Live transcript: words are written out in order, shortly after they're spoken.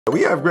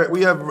We have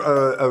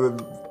a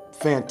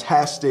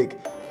fantastic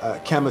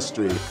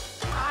chemistry.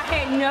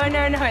 No,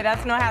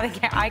 that's not how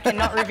I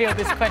cannot reveal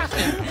this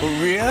question.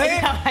 Really?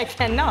 No, I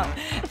cannot.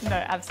 No,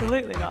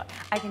 absolutely not.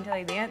 I can tell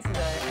you the answer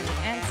though, and the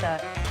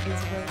answer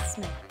is Will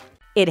Smith.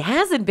 It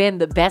hasn't been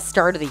the best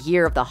start of the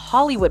year of the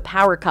Hollywood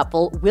power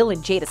couple Will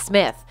and Jada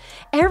Smith.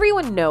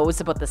 Everyone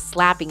knows about the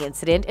slapping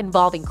incident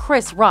involving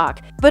Chris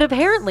Rock, but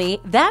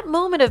apparently that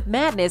moment of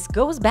madness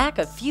goes back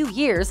a few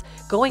years,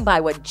 going by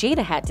what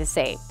Jada had to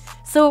say.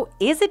 So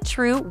is it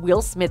true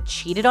Will Smith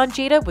cheated on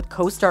Jada with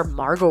co-star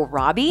Margot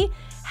Robbie?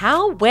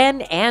 How,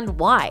 when, and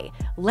why?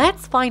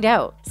 Let's find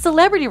out.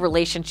 Celebrity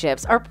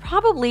relationships are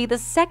probably the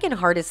second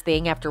hardest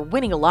thing after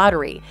winning a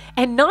lottery,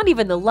 and not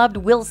even the loved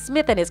Will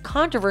Smith and his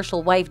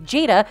controversial wife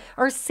Jada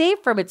are safe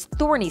from its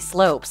thorny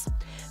slopes.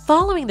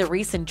 Following the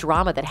recent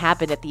drama that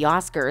happened at the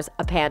Oscars,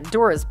 a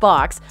Pandora's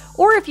box,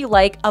 or if you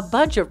like, a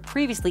bunch of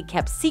previously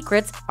kept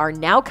secrets are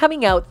now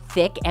coming out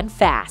thick and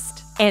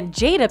fast. And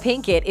Jada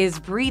Pinkett is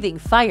breathing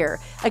fire,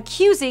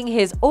 accusing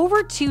his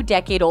over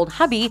 2-decade-old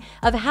hubby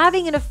of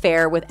having an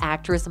affair with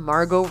actress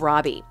Margot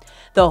Robbie.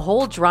 The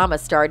whole drama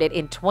started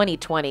in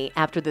 2020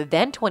 after the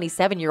then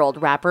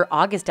 27-year-old rapper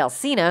August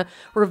Alsina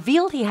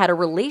revealed he had a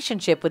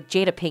relationship with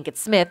Jada Pinkett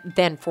Smith,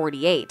 then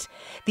 48.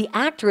 The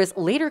actress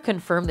later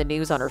confirmed the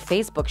news on her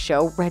Facebook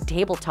show Red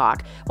Table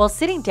Talk while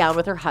sitting down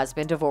with her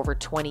husband of over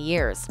 20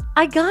 years.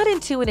 "I got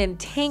into an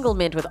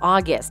entanglement with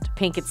August,"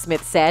 Pinkett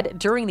Smith said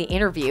during the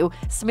interview.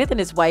 Smith and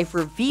his wife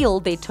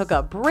revealed they took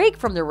a break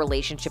from their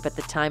relationship at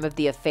the time of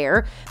the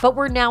affair, but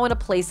were now in a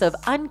place of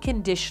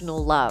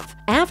unconditional love.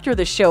 After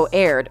the show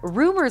aired,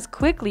 rumors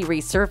quickly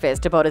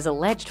resurfaced about his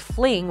alleged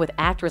fling with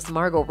actress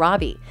Margot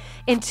Robbie.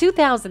 In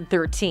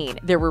 2013,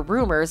 there were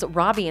rumors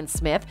Robbie and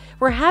Smith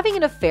were having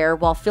an affair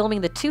while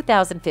filming the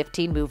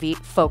 2015 movie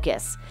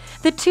Focus.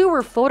 The two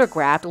were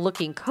photographed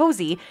looking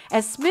cozy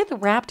as Smith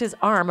wrapped his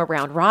arm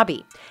around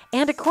Robbie.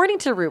 And according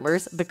to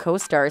rumors, the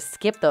co-stars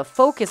skipped the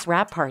Focus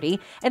wrap party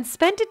and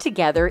spent it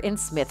together in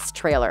Smith's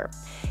trailer.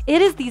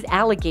 It is these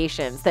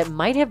allegations that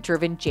might have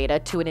driven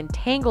Jada to an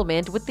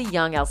entanglement with the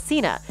young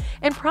Alsina,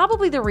 and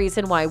probably the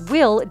reason why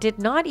Will did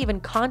not even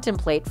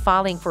contemplate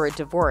filing for a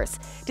divorce,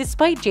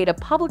 despite Jada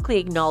publicly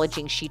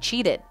acknowledging she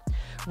cheated.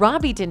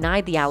 Robbie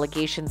denied the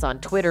allegations on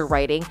Twitter,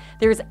 writing,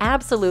 "There's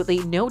absolutely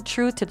no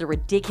truth to the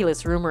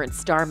ridiculous rumor in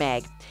Star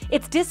Mag.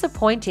 It's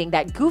disappointing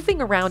that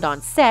goofing around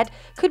on set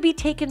could be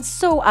taken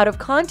so out of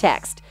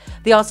context."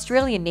 The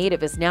Australian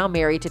native is now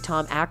married to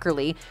Tom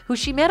Ackerley, who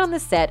she met on the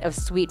set of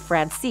Sweet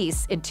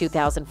Francis in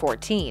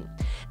 2014.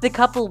 The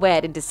couple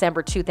wed in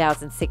December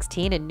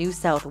 2016 in New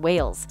South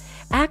Wales.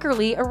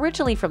 Ackerley,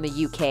 originally from the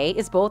UK,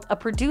 is both a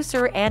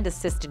producer and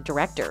assistant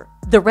director.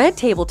 The Red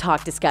Table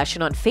Talk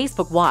discussion on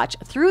Facebook Watch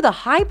threw the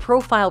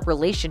high-profile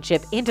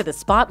relationship into the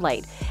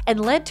spotlight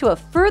and led to a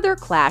further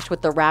clash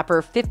with the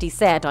rapper 50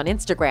 Cent on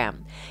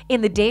Instagram.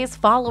 In the days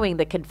following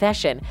the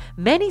confession,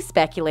 many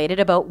speculated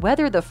about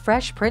whether the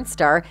Fresh Prince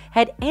star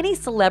had any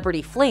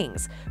celebrity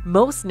flings,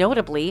 most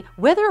notably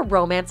whether a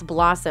romance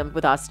blossomed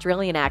with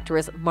Australian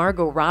actress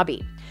Margot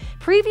Robbie.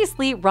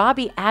 Previously,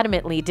 Robbie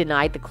adamantly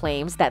denied the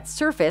claims that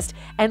surfaced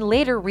and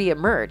later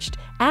re-emerged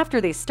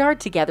after they starred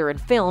together in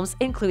films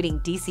including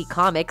DC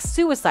Comics'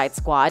 Suicide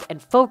Squad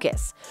and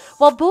Focus.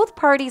 While both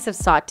parties have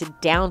sought to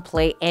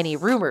downplay any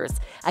rumors,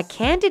 a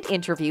candid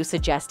interview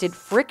suggested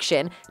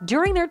friction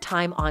during their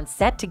time on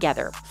set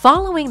together.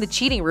 Following the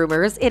cheating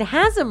rumors, it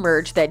has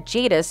emerged that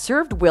Jada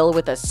served Will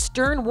with a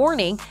stern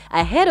warning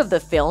ahead of the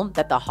film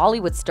that the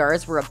Hollywood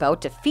stars were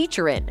about to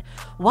feature in.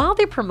 While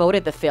they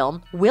promoted the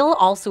film, Will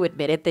also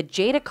admitted that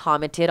Jada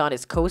commented on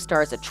his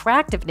co-star's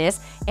attractiveness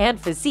and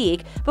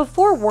physique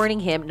before warning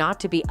him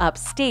not to be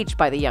upstaged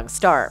by the young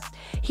star.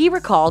 He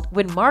recalled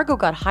when Margot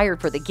got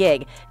hired for the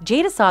gig,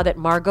 Jada saw that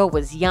Margot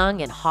was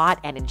young and hot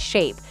and in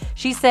shape.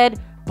 She said,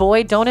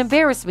 "Boy, don't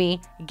embarrass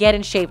me. Get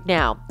in shape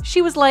now."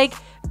 She was like,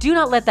 "Do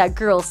not let that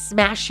girl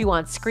smash you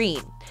on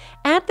screen."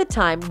 At the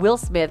time, Will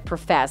Smith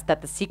professed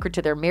that the secret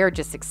to their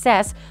marriage's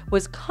success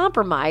was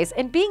compromise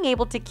and being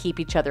able to keep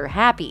each other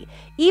happy,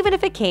 even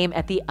if it came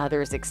at the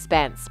other's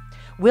expense.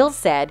 Will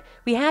said,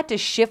 "We had to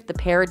shift the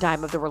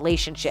paradigm of the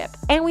relationship,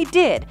 and we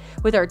did,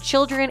 with our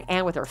children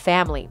and with our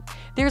family.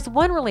 There's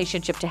one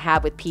relationship to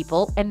have with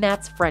people, and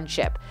that's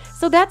friendship.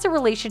 So that's a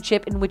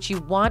relationship in which you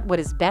want what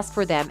is best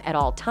for them at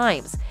all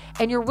times,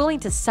 and you're willing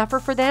to suffer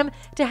for them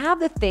to have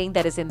the thing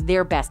that is in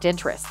their best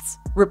interests."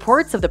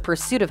 Reports of the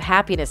Pursuit of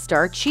Happiness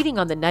star cheating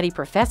on the Nutty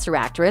Professor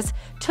actress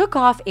took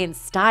off in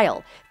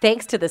style,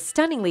 thanks to the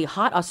stunningly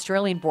hot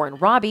Australian-born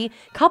Robbie,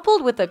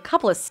 coupled with a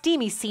couple of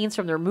steamy scenes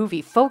from their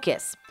movie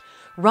Focus.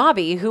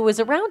 Robbie, who was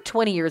around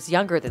 20 years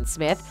younger than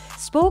Smith,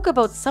 spoke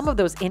about some of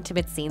those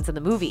intimate scenes in the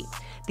movie.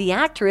 The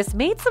actress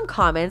made some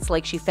comments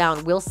like she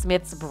found Will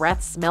Smith's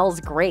breath smells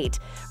great.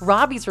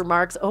 Robbie's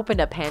remarks opened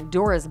up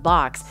Pandora's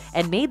box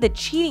and made the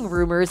cheating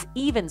rumors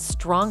even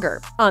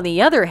stronger. On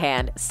the other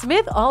hand,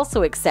 Smith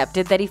also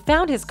accepted that he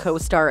found his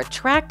co-star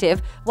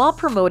attractive while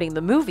promoting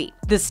the movie.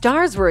 The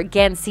stars were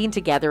again seen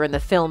together in the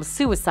film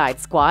Suicide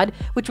Squad,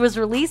 which was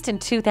released in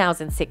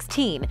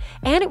 2016,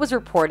 and it was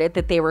reported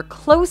that they were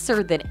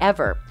closer than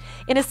ever.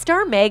 In a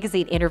Star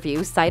magazine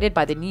interview cited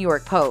by the New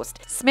York Post,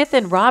 Smith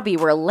and Robbie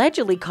were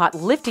allegedly caught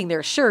lifting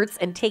their shirts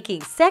and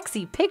taking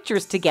sexy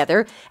pictures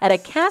together at a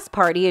cast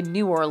party in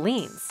New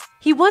Orleans.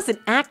 He wasn't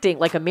acting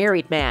like a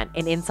married man,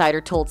 an insider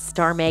told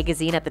Star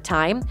magazine at the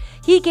time.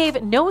 He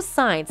gave no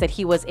signs that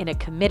he was in a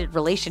committed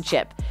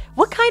relationship.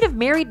 What kind of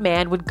married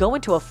man would go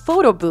into a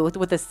photo booth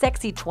with a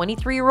sexy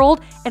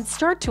 23-year-old and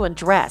start to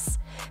undress?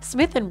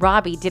 Smith and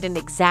Robbie didn't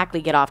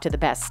exactly get off to the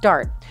best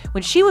start.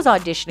 When she was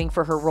auditioning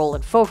for her role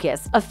in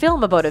Focus, a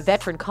film about a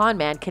veteran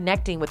conman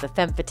connecting with a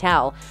femme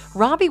fatale,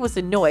 Robbie was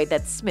annoyed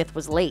that Smith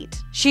was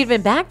late. She'd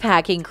been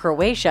backpacking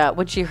Croatia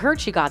when she heard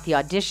she got the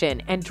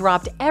audition and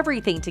dropped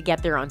everything to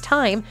get there on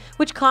time,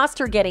 which cost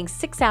her getting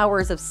 6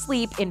 hours of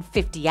sleep in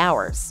 50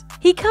 hours.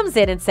 He comes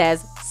in and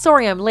says,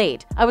 "Sorry I'm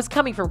late. I was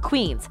coming from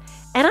Queens."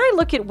 And I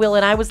look at Will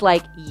and I was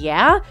like,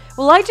 "Yeah?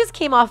 Well, I just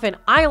came off an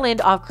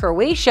island off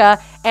Croatia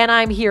and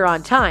I'm here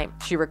on time,"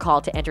 she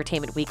recalled to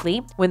Entertainment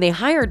Weekly. "When they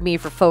hired me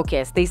for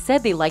Focus, they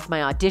said they liked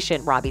my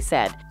audition," Robbie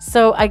said.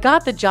 "So I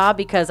got the job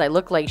because I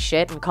look like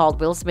shit and called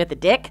Will Smith a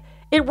dick?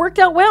 It worked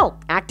out well.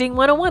 Acting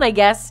 101, I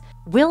guess."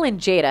 Will and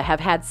Jada have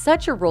had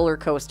such a roller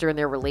coaster in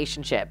their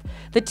relationship.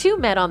 The two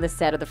met on the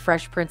set of The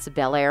Fresh Prince of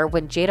Bel-Air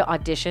when Jada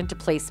auditioned to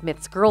play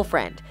Smith's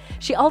girlfriend.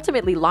 She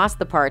ultimately lost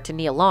the part to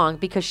Nia Long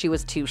because she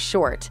was too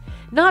short.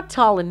 Not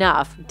tall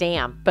enough,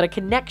 damn, but a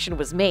connection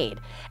was made.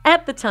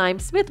 At the time,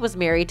 Smith was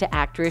married to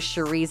actress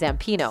Cherie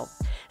Zampino.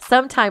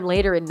 Sometime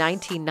later in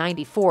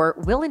 1994,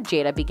 Will and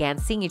Jada began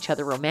seeing each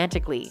other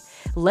romantically.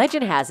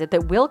 Legend has it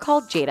that Will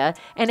called Jada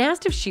and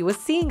asked if she was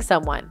seeing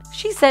someone.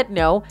 She said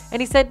no,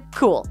 and he said,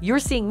 "Cool, you're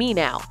seeing me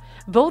now."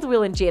 Both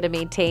Will and Jada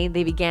maintained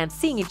they began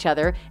seeing each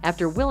other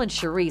after Will and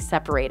Cherie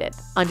separated.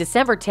 On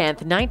December 10,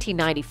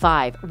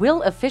 1995,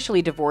 Will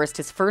officially divorced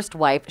his first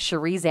wife,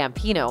 Cherie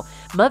Zampino,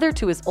 mother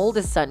to his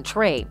oldest son,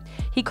 Trey.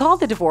 He called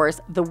the divorce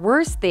the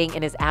worst thing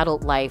in his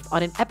adult life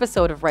on an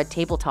episode of Red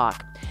Table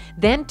Talk.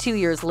 Then 2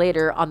 years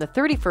later, on the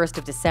 31st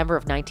of December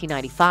of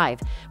 1995,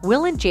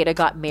 Will and Jada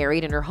got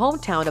married in her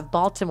hometown of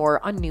Baltimore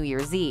on New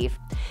Year's Eve.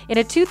 In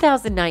a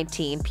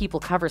 2019 People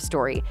cover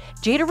story,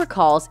 Jada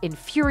recalls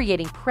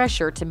infuriating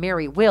pressure to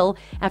marry Will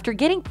after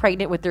getting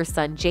pregnant with their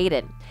son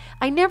Jaden.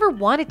 "I never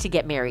wanted to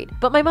get married,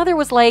 but my mother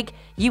was like,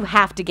 'You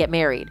have to get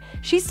married.'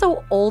 She's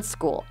so old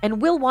school,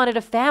 and Will wanted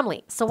a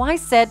family, so I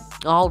said,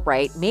 'All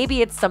right,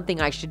 maybe it's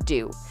something I should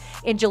do.'"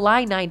 In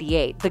July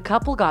 98, the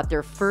couple got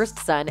their first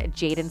son,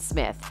 Jaden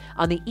Smith.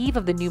 On the eve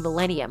of the new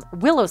millennium,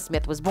 Willow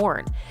Smith was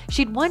born.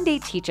 She'd one day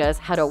teach us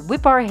how to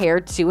whip our hair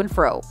to and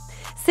fro.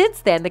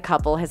 Since then, the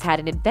couple has had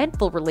an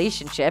eventful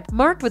relationship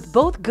marked with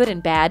both good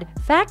and bad,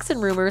 facts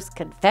and rumors,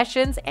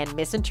 confessions, and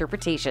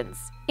misinterpretations.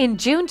 In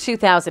June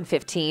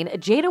 2015,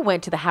 Jada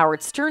went to the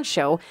Howard Stern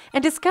show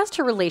and discussed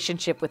her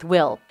relationship with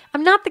Will.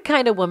 "I'm not the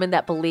kind of woman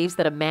that believes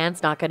that a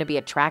man's not going to be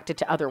attracted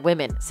to other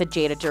women," said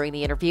Jada during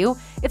the interview.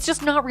 "It's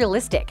just not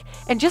realistic.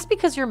 And just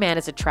because your man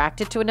is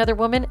attracted to another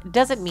woman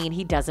doesn't mean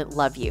he doesn't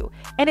love you.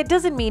 And it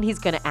doesn't mean he's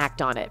going to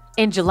act on it."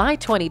 In July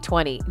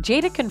 2020,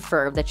 Jada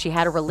confirmed that she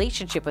had a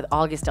relationship with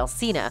August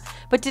Alsina,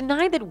 but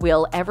denied that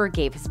Will ever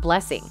gave his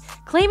blessing,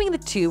 claiming the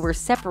two were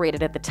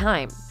separated at the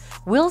time.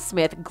 Will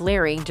Smith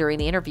glaring during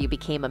the interview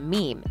became a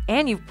meme,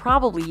 and you've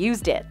probably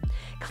used it.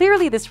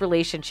 Clearly, this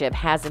relationship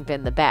hasn't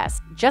been the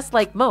best, just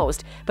like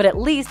most, but at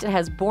least it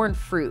has borne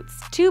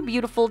fruits. Two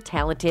beautiful,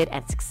 talented,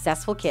 and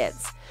successful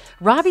kids.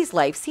 Robbie's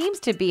life seems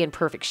to be in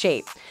perfect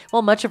shape.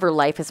 While much of her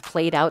life has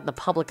played out in the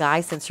public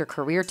eye since her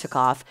career took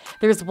off,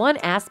 there's one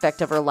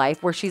aspect of her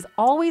life where she's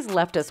always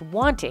left us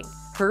wanting: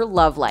 her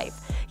love life.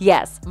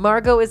 Yes,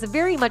 Margot is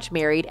very much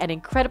married and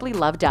incredibly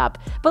loved up,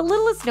 but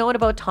little is known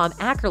about Tom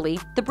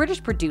Ackerley, the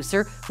British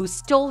producer who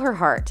stole her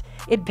heart.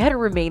 It better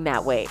remain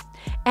that way.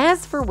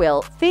 As for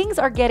Will, things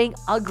are getting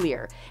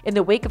uglier. In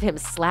the wake of him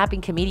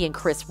slapping comedian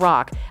Chris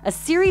Rock, a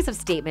series of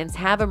statements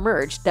have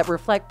emerged that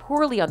reflect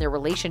poorly on their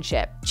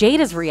relationship.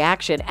 Jada's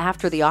reaction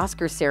after the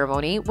Oscars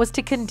ceremony was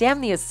to condemn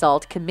the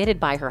assault committed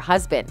by her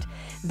husband.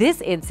 This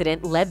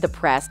incident led the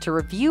press to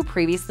review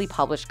previously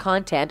published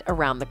content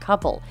around the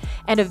couple,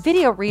 and a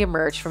video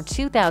reemerged from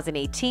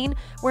 2018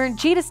 wherein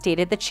Jada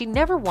stated that she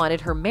never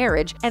wanted her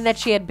marriage and that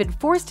she had been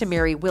forced to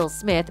marry Will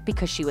Smith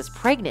because she was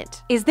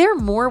pregnant. Is there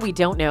more we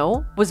don't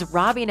know? Was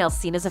Robbie and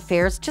Alsina's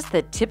affairs just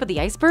the tip of the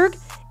iceberg?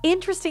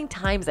 Interesting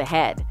times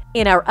ahead.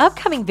 In our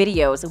upcoming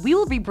videos, we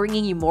will be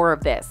bringing you more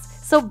of this,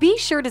 so be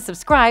sure to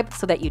subscribe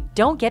so that you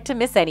don't get to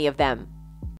miss any of them.